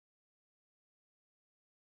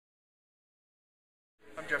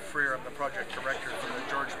I'm Jeff Freer. I'm the project director for the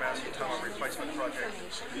George Massey Tunnel Replacement Project,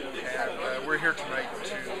 and we're here tonight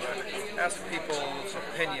to ask people's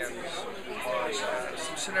opinions on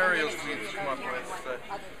some scenarios we've come up with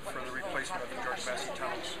for the replacement of the George Massey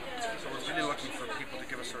Tunnel. So we're really looking for people to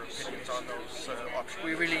give us their opinions on those options.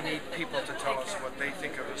 We really need people to tell us what they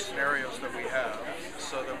think of the scenarios that we have,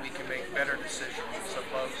 so that we can make better decisions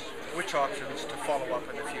about which options to follow up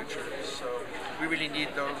in the future. So we really need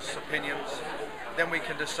those opinions. Then we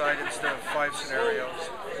can decide, instead of 5 scenarios,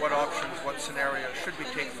 what options, what scenarios should we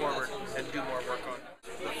take forward and do more work on.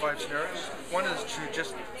 The 5 scenarios. One is to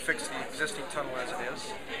just fix the existing tunnel as it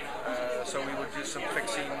is. So we would do some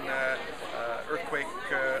fixing, earthquake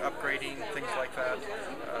upgrading, things like that.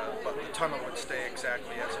 But the tunnel would stay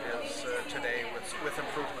exactly as it is today with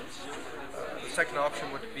improvements. The second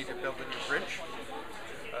option would be to build a new bridge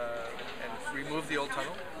and remove the old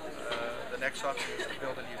tunnel. The next option is to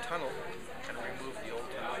build a new tunnel and remove the old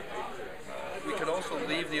tunnel. We could also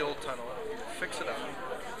leave the old tunnel, fix it up,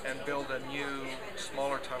 and build a new,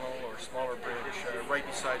 smaller tunnel or smaller bridge right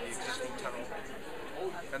beside the existing tunnel.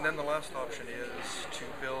 And then the last option is to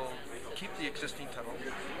keep the existing tunnel,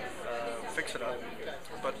 fix it up,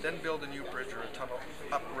 but then build a new bridge or a tunnel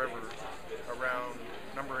upriver around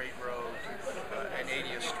number 8 Road and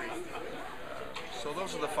 80th Street. So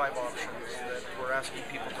those are the 5 options that we're asking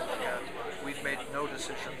people to look at. We've made no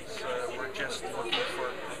decisions. We're just looking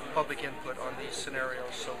for public input on these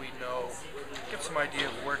scenarios so we know, get some idea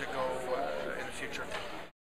of where to go in the future.